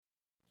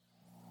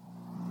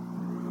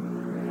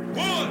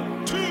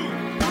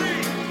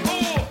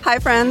Hi,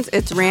 friends.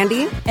 It's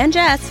Randy and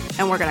Jess,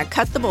 and we're going to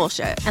cut the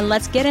bullshit. And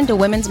let's get into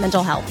women's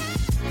mental health.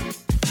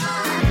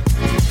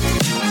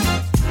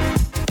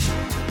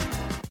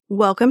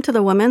 Welcome to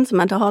the Women's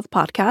Mental Health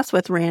Podcast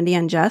with Randy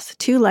and Jess,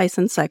 two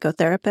licensed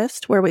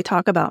psychotherapists, where we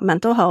talk about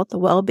mental health,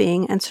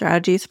 well-being, and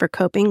strategies for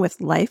coping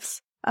with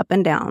life's up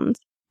and downs,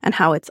 and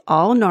how it's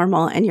all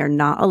normal and you're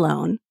not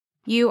alone.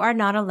 You are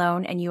not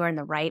alone, and you are in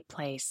the right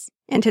place.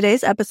 In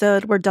today's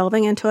episode, we're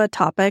delving into a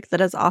topic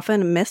that is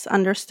often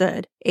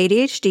misunderstood: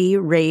 ADHD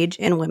rage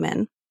in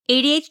women.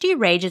 ADHD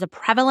rage is a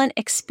prevalent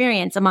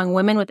experience among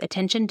women with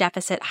attention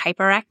deficit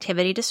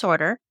hyperactivity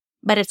disorder,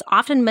 but it's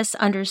often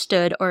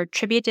misunderstood or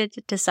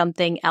attributed to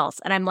something else.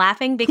 And I'm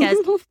laughing because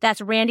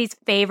that's Randy's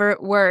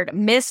favorite word,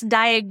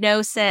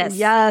 misdiagnosis.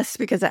 Yes,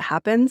 because it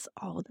happens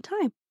all the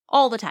time.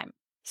 All the time.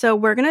 So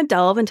we're going to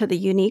delve into the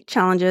unique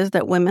challenges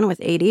that women with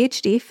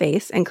ADHD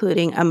face,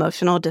 including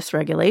emotional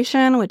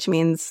dysregulation, which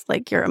means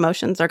like your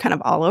emotions are kind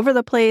of all over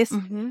the place,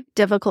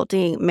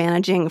 difficulty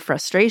managing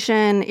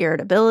frustration,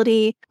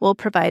 irritability. We'll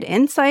provide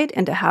insight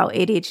into how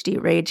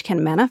ADHD rage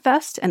can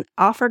manifest and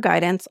offer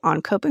guidance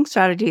on coping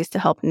strategies to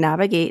help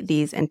navigate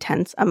these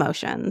intense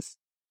emotions.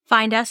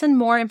 Find us and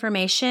more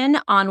information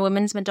on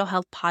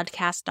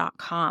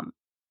womensmentalhealthpodcast.com.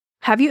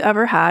 Have you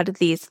ever had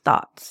these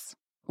thoughts?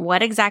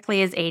 What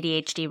exactly is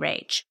ADHD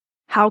rage?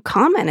 How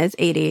common is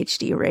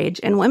ADHD rage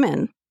in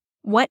women?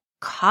 What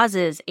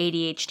causes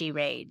ADHD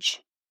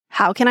rage?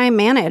 How can I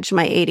manage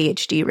my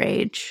ADHD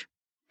rage?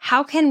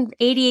 How can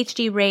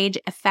ADHD rage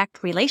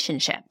affect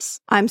relationships?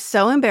 I'm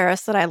so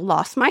embarrassed that I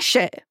lost my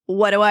shit.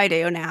 What do I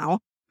do now?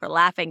 We're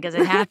laughing because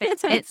it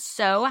happens. It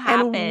so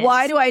happens. And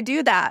why do I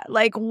do that?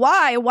 Like,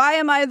 why? Why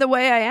am I the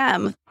way I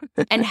am?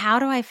 And how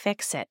do I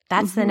fix it?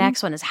 That's the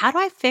next one is how do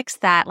I fix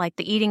that, like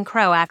the eating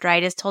crow after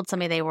I just told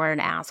somebody they were an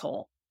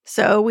asshole?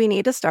 So we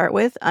need to start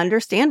with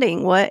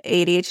understanding what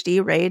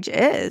ADHD rage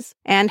is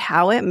and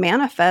how it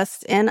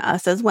manifests in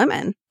us as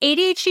women.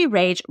 ADHD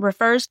rage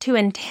refers to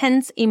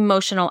intense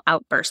emotional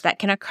outbursts that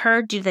can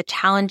occur due to the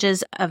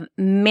challenges of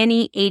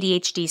many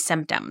ADHD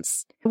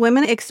symptoms.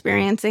 Women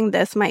experiencing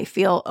this might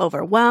feel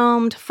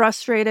overwhelmed,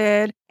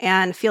 frustrated,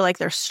 and feel like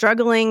they're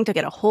struggling to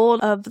get a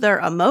hold of their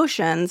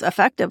emotions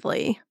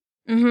effectively.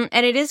 And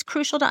it is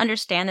crucial to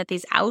understand that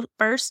these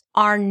outbursts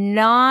are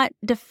not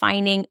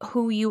defining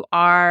who you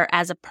are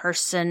as a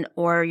person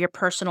or your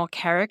personal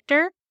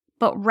character,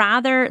 but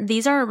rather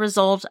these are a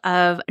result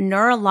of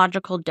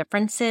neurological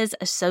differences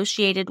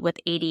associated with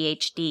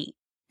ADHD.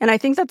 And I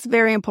think that's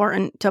very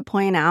important to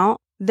point out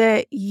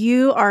that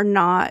you are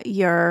not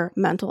your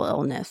mental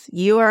illness.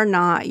 You are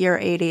not your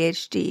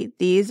ADHD.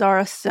 These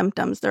are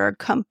symptoms. They're a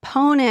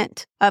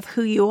component of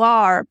who you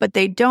are, but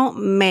they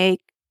don't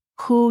make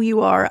who you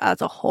are as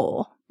a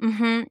whole.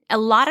 A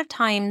lot of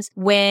times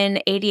when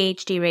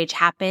ADHD rage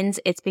happens,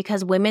 it's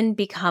because women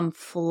become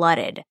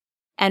flooded.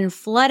 And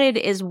flooded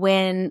is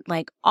when,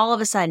 like, all of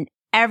a sudden,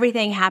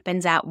 everything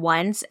happens at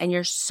once and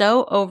you're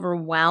so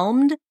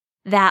overwhelmed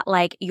that,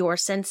 like, your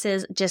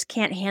senses just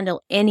can't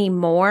handle any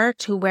more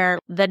to where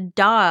the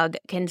dog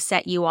can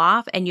set you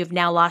off and you've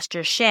now lost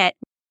your shit.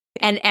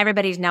 And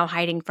everybody's now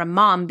hiding from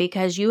mom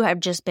because you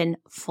have just been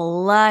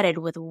flooded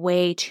with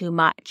way too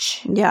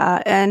much.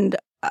 Yeah, and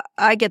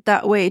I get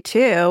that way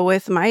too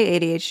with my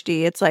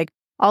ADHD. It's like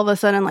all of a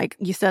sudden, like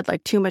you said,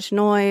 like too much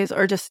noise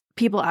or just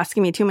people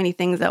asking me too many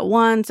things at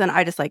once. And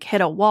I just like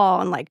hit a wall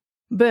and like,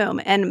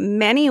 boom. And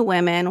many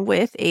women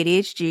with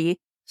ADHD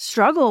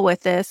struggle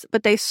with this,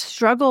 but they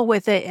struggle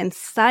with it in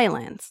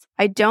silence.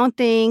 I don't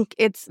think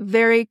it's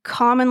very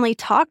commonly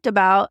talked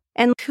about.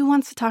 And who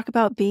wants to talk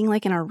about being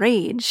like in a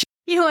rage?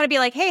 You don't want to be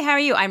like, hey, how are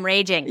you? I'm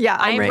raging. Yeah,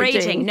 I'm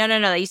raging. No.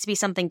 That used to be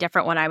something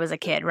different when I was a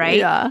kid, right?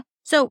 Yeah.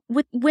 So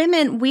with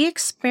women, we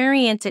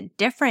experience it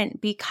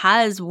different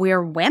because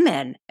we're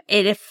women.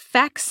 It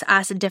affects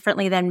us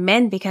differently than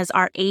men because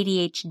our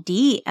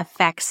ADHD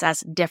affects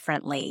us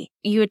differently.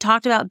 You had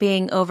talked about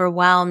being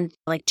overwhelmed,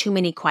 like too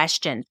many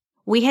questions.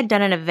 We had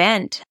done an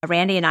event,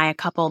 Randy and I, a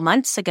couple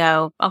months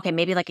ago,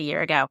 maybe like a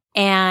year ago,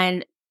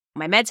 and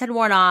my meds had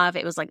worn off.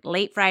 It was like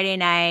late Friday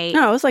night.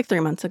 No, it was like 3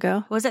 months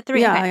ago. Was it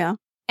 3? Yeah, okay. yeah.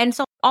 And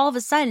so all of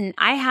a sudden,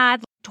 I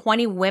had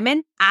 20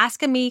 women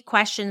asking me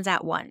questions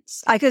at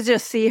once. I could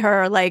just see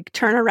her like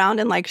turn around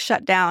and like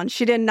shut down.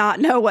 She did not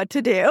know what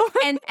to do.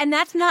 and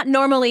that's not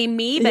normally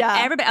me, but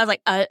everybody, I was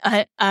like,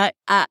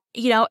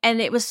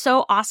 and it was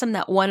so awesome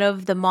that one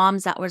of the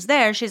moms that was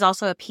there, she's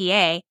also a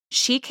PA,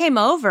 she came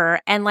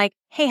over and like,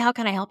 hey, how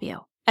can I help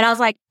you? And I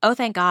was like, oh,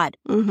 thank God.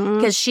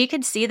 Because she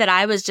could see that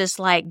I was just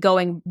like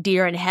going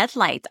deer in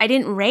headlights. I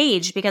didn't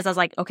rage because I was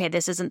like, okay,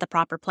 this isn't the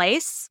proper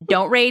place.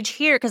 Don't rage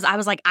here. Because I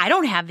was like, I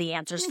don't have the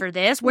answers for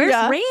this. Where's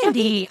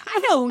Randy? I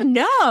don't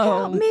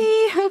know.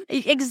 Me.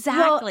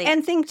 Exactly. Well,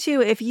 and think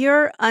too, if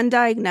you're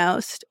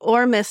undiagnosed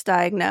or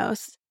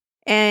misdiagnosed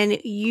and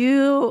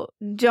you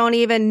don't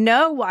even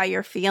know why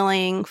you're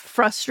feeling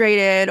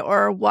frustrated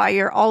or why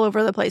you're all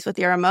over the place with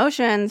your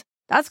emotions,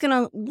 that's going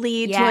to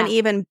lead to an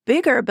even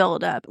bigger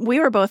buildup. We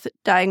were both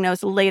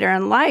diagnosed later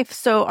in life.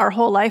 So our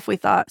whole life we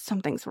thought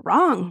something's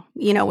wrong,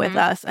 with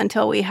us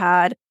until we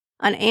had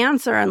an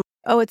answer. And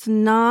Oh, it's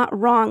not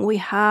wrong. We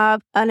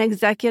have an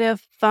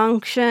executive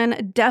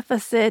function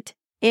deficit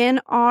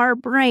in our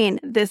brain.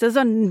 This is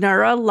a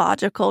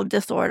neurological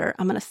disorder.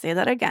 I'm going to say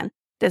that again.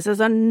 This is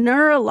a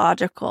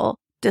neurological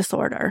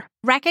disorder.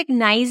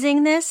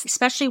 Recognizing this,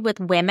 especially with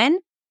women,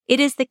 it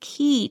is the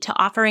key to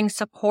offering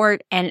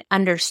support and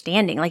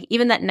understanding. Like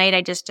even that night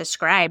I just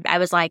described, I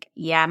was like,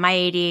 yeah, my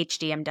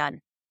ADHD, I'm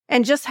done.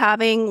 And just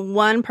having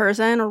one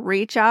person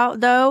reach out,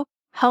 though,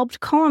 helped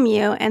calm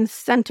you and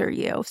center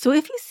you. So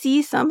if you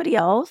see somebody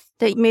else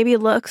that maybe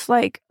looks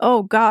like,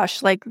 oh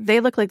gosh, like they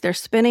look like they're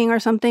spinning or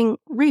something,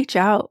 reach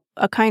out.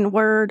 A kind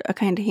word, a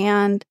kind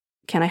hand.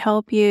 Can I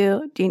help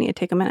you? Do you need to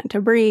take a minute to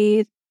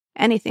breathe?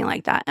 Anything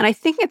like that. And I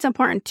think it's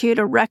important too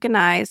to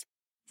recognize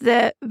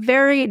the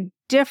very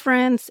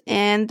difference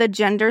in the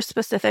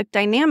gender-specific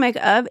dynamic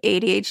of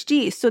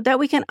ADHD so that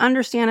we can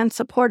understand and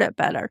support it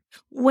better.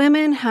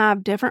 Women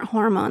have different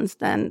hormones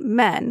than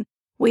men.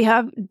 We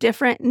have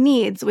different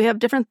needs. We have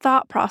different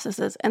thought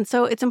processes. And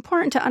so it's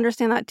important to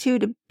understand that too,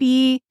 to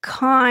be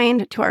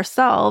kind to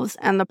ourselves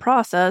and the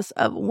process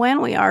of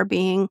when we are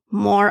being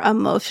more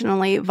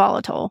emotionally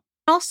volatile.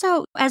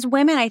 Also, as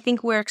women, I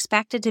think we're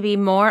expected to be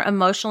more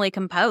emotionally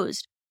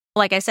composed.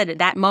 Like I said,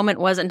 that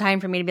moment wasn't time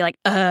for me to be like,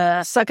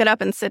 suck it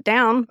up and sit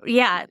down.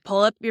 Yeah,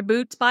 pull up your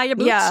boots by your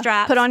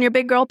bootstraps. Put on your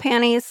big girl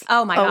panties.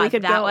 Oh my God, we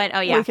could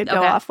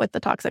go off with the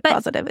toxic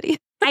positivity.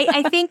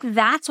 I think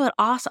that's what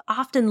also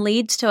often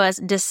leads to us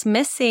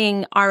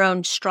dismissing our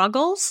own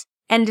struggles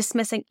and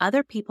dismissing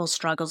other people's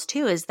struggles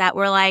too, is that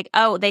we're like,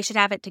 oh, they should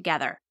have it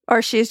together.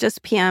 Or she's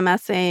just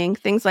PMSing,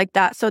 things like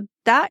that. So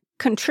that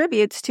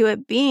contributes to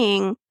it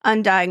being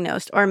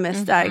undiagnosed or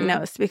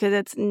misdiagnosed because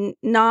it's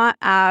not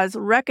as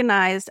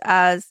recognized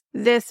as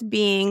this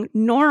being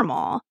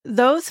normal.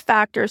 Those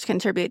factors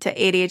contribute to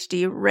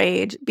ADHD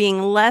rage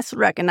being less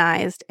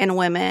recognized in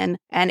women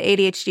and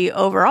ADHD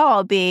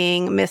overall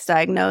being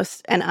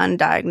misdiagnosed and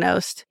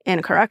undiagnosed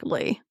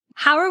incorrectly.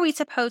 How are we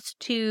supposed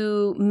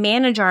to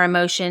manage our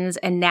emotions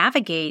and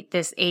navigate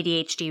this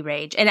ADHD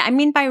rage? And I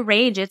mean by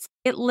rage,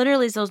 it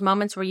literally is those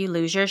moments where you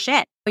lose your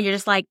shit. Where you're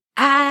just like,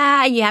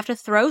 you have to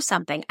throw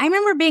something. I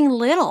remember being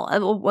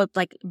little,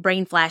 like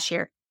brain flash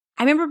here.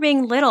 I remember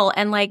being little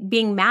and like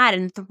being mad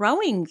and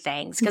throwing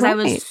things because I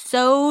was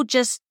so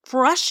just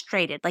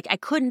frustrated. Like I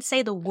couldn't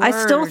say the words.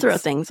 I still throw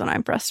things when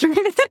I'm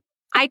frustrated.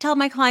 I tell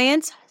my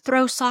clients,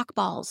 throw sock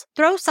balls.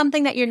 Throw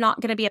something that you're not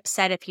going to be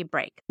upset if you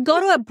break. Go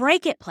to a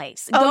break it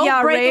place.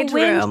 Rage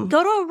room.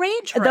 Go to a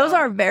rage room. Those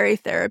are very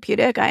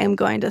therapeutic. I am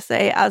going to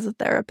say as a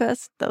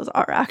therapist, those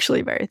are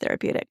actually very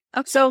therapeutic.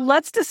 Okay. So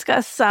let's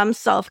discuss some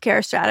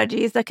self-care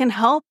strategies that can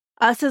help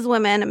us as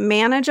women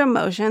manage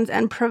emotions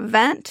and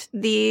prevent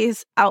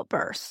these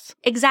outbursts.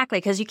 Exactly,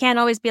 because you can't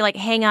always be like,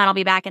 hang on, I'll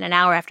be back in an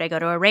hour after I go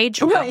to a rage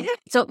room. Right.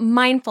 So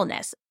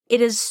mindfulness. It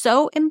is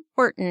so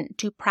important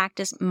to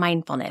practice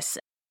mindfulness.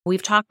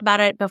 We've talked about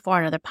it before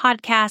on other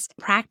podcasts.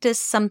 Practice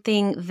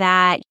something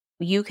that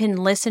you can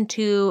listen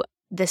to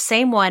the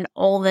same one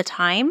all the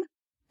time,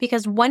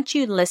 because once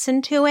you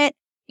listen to it,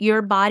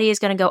 your body is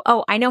going to go,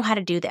 oh, I know how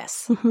to do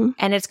this.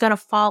 And it's going to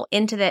fall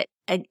into that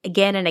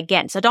again and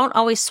again. So don't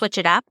always switch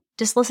it up.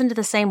 Just listen to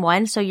the same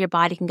one so your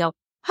body can go,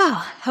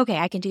 oh, okay,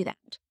 I can do that.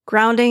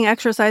 Grounding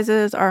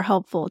exercises are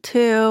helpful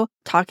too.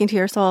 Talking to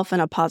yourself in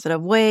a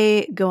positive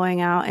way,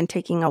 going out and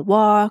taking a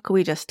walk.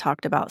 We just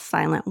talked about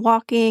silent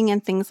walking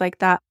and things like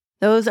that.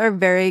 Those are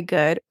very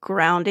good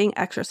grounding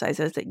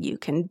exercises that you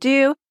can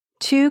do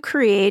to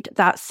create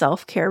that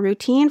self-care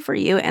routine for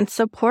you and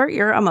support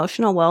your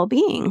emotional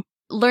well-being.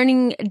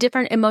 Learning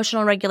different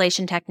emotional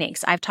regulation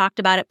techniques. I've talked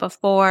about it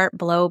before.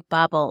 Blow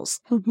bubbles.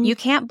 You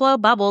can't blow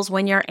bubbles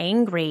when you're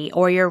angry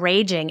or you're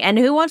raging. And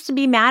who wants to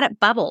be mad at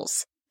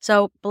bubbles?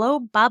 So blow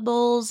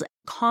bubbles,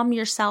 calm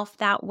yourself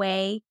that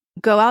way.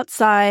 Go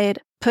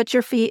outside, put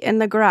your feet in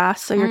the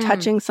grass so you're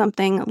touching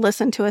something,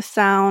 listen to a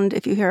sound.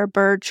 If you hear a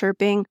bird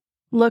chirping,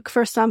 look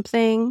for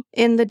something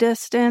in the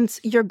distance.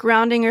 You're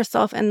grounding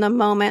yourself in the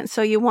moment.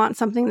 So you want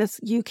something that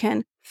you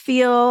can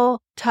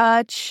feel,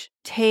 touch,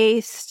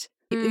 taste,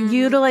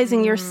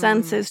 utilizing your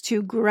senses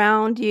to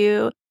ground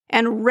you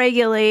and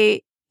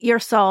regulate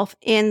yourself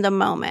in the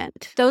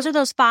moment. Those are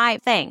those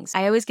 5 things.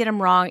 I always get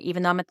them wrong,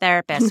 even though I'm a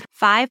therapist.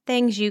 5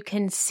 things you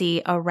can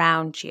see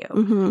around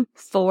you.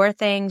 4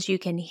 things you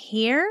can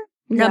hear.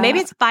 No, maybe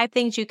it's 5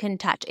 things you can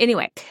touch.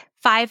 Anyway,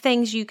 5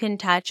 things you can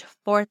touch,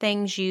 4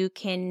 things you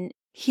can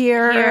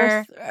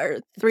hear, or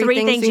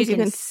 3 things you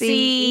can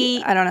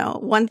see. I don't know.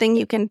 1 thing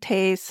you can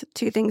taste,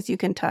 2 things you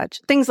can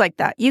touch. Things like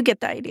that. You get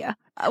the idea.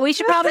 We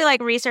should probably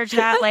research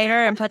that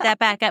later and put that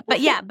back up.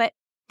 But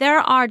there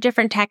are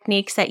different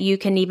techniques that you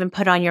can even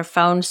put on your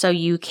phone so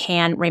you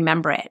can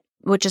remember it,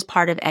 which is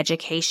part of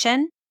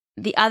education.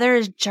 The other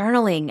is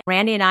journaling.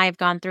 Randy and I have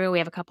gone through, we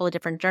have a couple of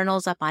different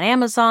journals up on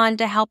Amazon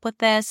to help with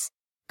this.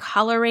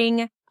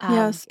 Coloring.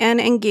 Yes. And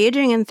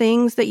engaging in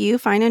things that you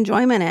find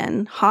enjoyment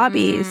in,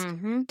 hobbies,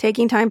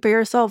 taking time for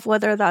yourself,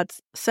 whether that's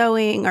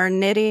sewing or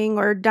knitting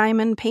or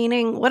diamond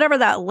painting, whatever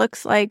that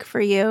looks like for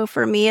you.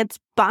 For me, it's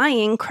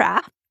buying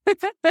craft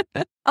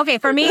Okay,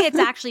 for me, it's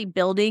actually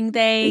building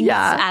things.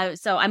 Yeah.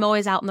 So I'm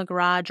always out in the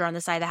garage or on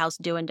the side of the house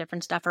doing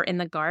different stuff or in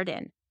the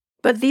garden.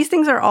 But these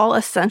things are all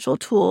essential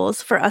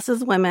tools for us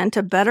as women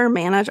to better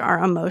manage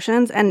our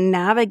emotions and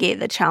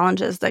navigate the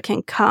challenges that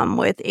can come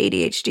with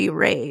ADHD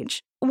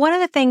rage. One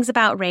of the things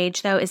about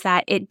rage, though, is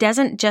that it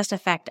doesn't just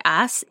affect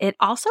us. It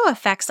also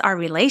affects our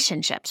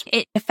relationships.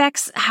 It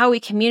affects how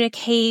we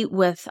communicate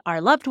with our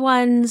loved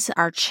ones,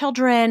 our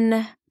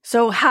children.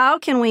 So how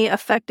can we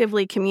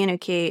effectively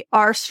communicate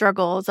our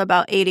struggles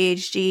about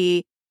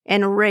ADHD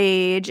and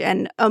rage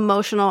and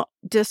emotional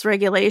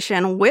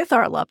dysregulation with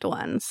our loved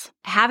ones?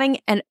 Having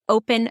an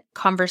open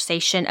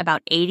conversation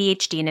about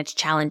ADHD and its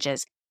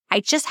challenges. I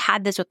just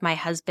had this with my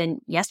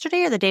husband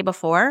yesterday or the day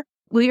before.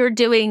 We were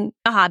doing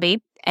a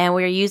hobby and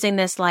we were using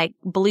this like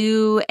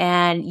blue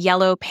and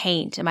yellow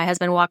paint. And my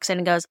husband walks in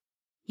and goes,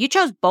 "You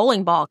chose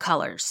bowling ball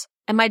colors."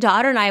 And my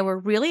daughter and I were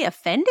really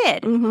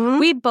offended. Mm-hmm.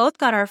 We both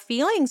got our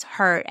feelings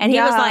hurt. And he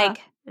was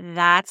like,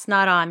 "That's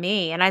not on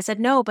me." And I said,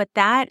 "No, but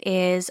that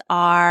is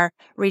our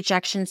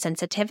rejection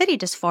sensitivity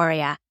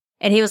dysphoria."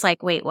 And he was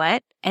like, "Wait,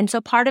 what?" And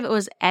so part of it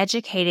was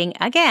educating,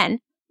 again,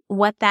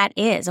 what that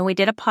is. And we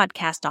did a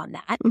podcast on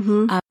that.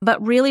 Mm-hmm.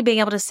 But really being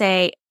able to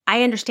say,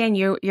 I understand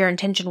your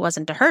intention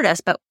wasn't to hurt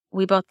us, but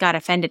we both got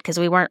offended because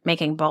we weren't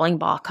making bowling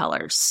ball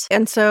colors.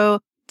 And so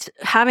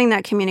having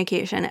that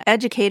communication,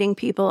 educating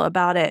people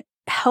about it,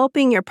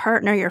 helping your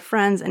partner, your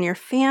friends, and your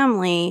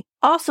family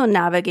also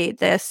navigate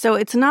this. So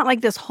it's not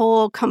like this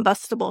whole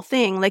combustible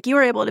thing. Like you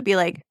were able to be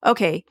like,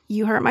 okay,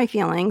 you hurt my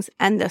feelings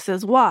and this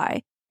is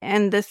why.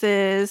 And this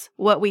is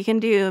what we can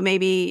do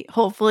maybe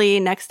hopefully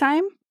next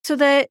time so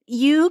that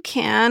you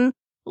can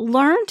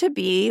learn to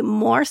be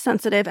more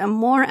sensitive and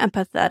more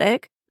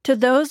empathetic to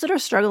those that are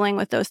struggling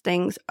with those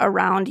things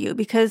around you,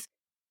 because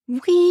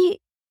we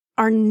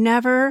are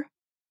never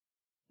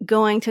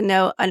going to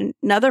know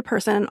another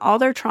person and all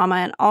their trauma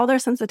and all their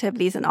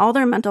sensitivities and all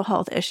their mental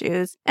health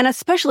issues, and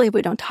especially if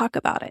we don't talk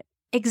about it.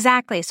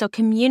 Exactly. So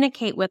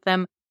communicate with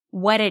them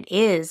what it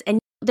is. And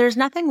there's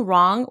nothing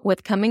wrong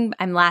with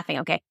I'm laughing,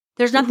 okay?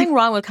 There's nothing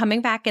wrong with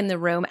coming back in the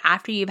room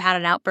after you've had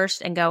an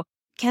outburst and go,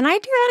 "Can I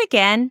do that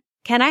again?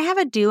 Can I have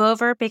a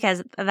do-over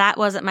because that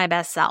wasn't my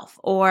best self?"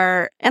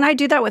 And I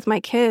do that with my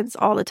kids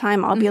all the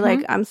time. I'll be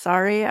like, "I'm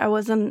sorry, I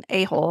was an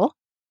a-hole.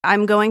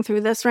 I'm going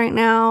through this right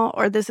now,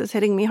 or this is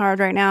hitting me hard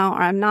right now,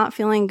 or I'm not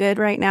feeling good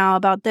right now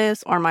about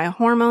this, or my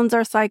hormones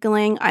are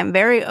cycling." I'm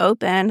very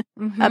open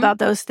about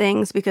those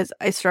things because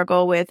I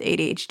struggle with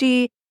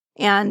ADHD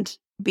and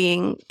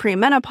being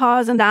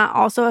premenopause, and that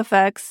also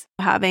affects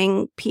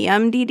having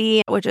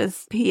PMDD, which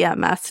is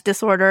PMS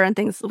disorder and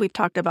things. We've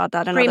talked about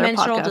that in other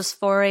podcasts. Premenstrual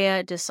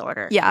dysphoria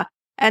disorder. Yeah.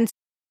 And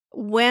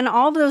when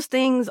all those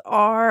things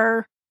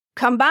are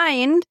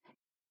combined,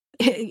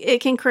 it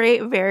can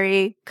create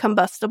very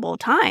combustible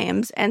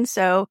times. And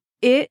so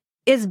it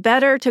is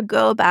better to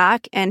go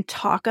back and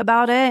talk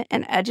about it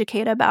and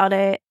educate about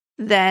it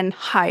than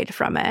hide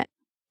from it.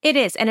 It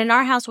is. And in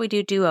our house, we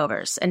do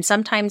do-overs. And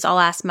sometimes I'll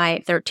ask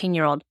my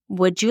 13-year-old,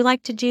 "Would you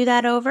like to do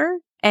that over?"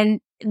 And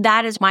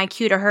that is my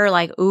cue to her,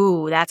 like,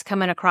 "Ooh, that's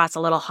coming across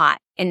a little hot."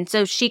 And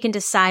so she can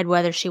decide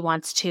whether she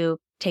wants to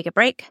take a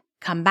break,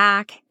 come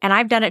back. And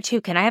I've done it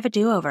too. Can I have a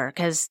do-over?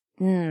 Because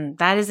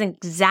that isn't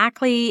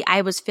exactly,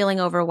 I was feeling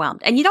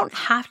overwhelmed. And you don't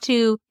have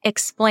to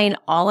explain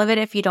all of it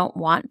if you don't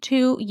want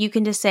to. You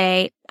can just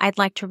say, "I'd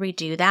like to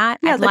redo that."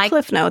 Yeah, the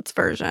Cliff Notes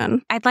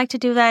version. I'd like to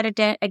do that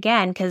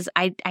again because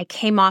I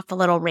came off a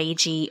little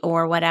ragey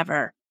or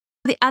whatever.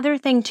 The other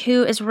thing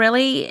too is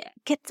really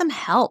get some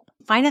help.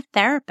 Find a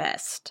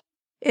therapist.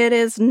 It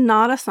is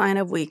not a sign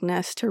of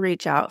weakness to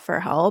reach out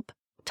for help.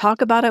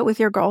 Talk about it with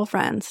your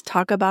girlfriends.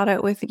 Talk about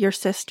it with your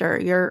sister,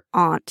 your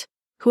aunt,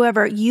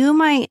 whoever. You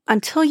might,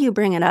 until you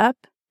bring it up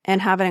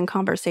and have it in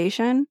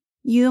conversation,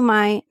 you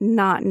might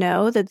not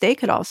know that they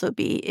could also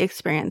be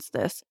experience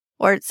this,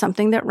 or it's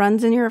something that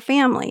runs in your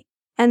family.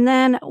 And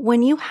then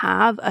when you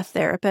have a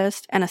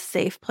therapist and a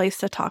safe place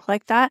to talk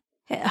like that,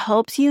 it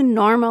helps you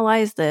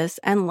normalize this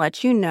and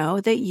let you know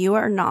that you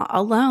are not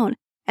alone.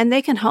 And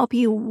they can help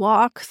you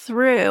walk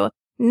through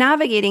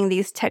navigating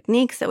these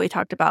techniques that we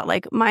talked about,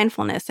 like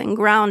mindfulness and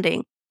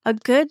grounding. A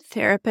good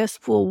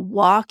therapist will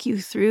walk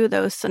you through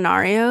those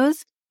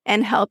scenarios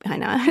and help. I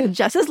know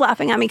Jess is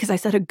laughing at me because I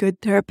said a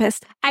good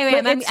therapist.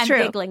 I'm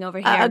giggling over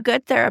here. A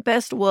good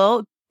therapist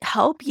will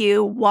help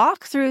you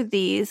walk through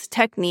these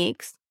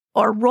techniques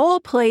or role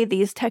play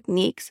these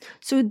techniques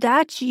so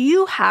that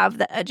you have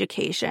the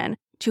education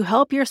to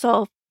help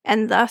yourself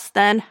and thus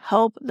then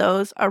help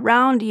those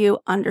around you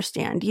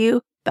understand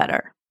you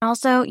better.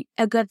 Also,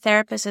 a good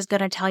therapist is going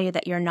to tell you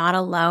that you're not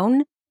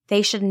alone.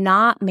 They should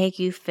not make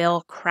you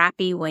feel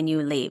crappy when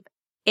you leave.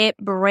 It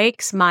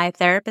breaks my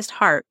therapist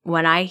heart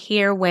when I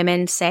hear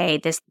women say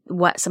this,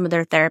 what some of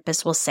their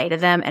therapists will say to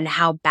them and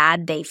how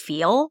bad they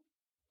feel.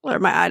 Or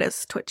my eye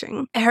is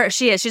twitching.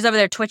 She's over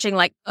there twitching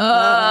like,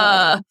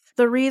 ugh.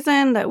 The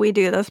reason that we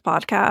do this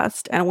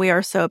podcast and we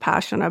are so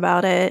passionate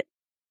about it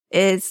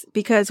is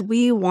because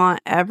we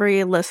want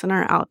every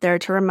listener out there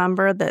to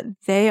remember that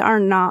they are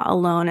not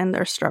alone in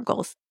their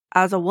struggles.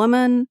 as a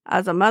woman,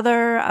 as a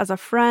mother, as a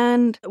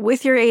friend,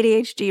 with your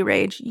ADHD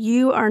rage,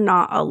 you are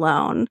not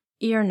alone.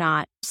 You're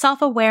not.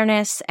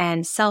 Self-awareness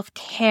and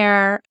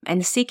self-care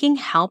and seeking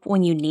help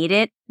when you need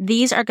it,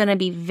 these are going to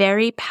be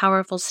very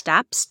powerful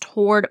steps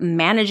toward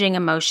managing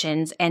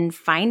emotions and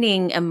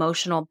finding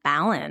emotional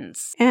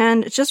balance.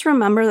 And just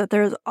remember that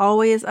there's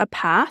always a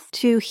path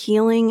to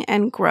healing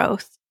and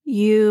growth.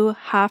 You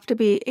have to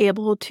be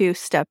able to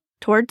step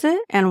towards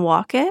it and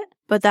walk it,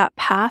 but that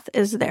path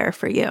is there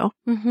for you.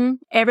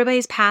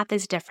 Everybody's path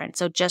is different.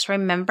 So just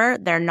remember,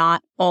 they're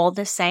not all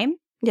the same.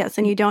 Yes,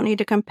 and you don't need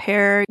to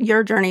compare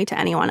your journey to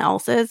anyone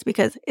else's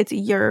because it's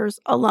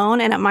yours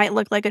alone, and it might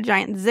look like a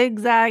giant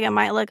zigzag, it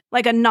might look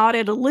like a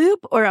knotted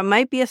loop, or it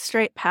might be a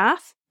straight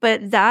path,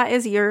 but that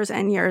is yours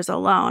and yours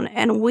alone.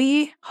 And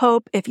we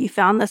hope if you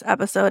found this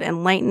episode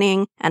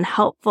enlightening and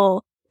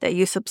helpful that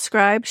you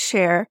subscribe,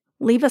 share,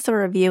 leave us a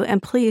review,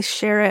 and please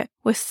share it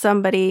with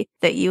somebody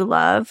that you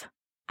love.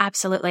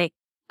 Absolutely.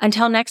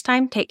 Until next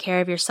time, take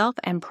care of yourself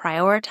and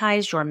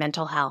prioritize your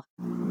mental health.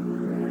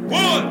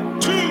 1, 2, 3,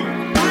 4.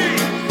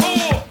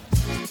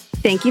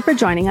 Thank you for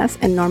joining us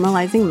in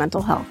Normalizing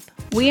Mental Health.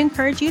 We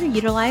encourage you to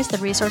utilize the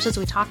resources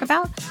we talk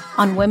about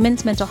on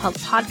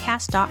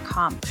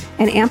womensmentalhealthpodcast.com.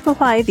 And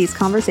amplify these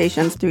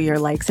conversations through your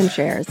likes and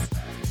shares.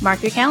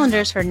 Mark your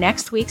calendars for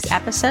next week's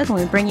episode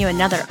when we bring you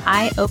another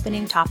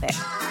eye-opening topic.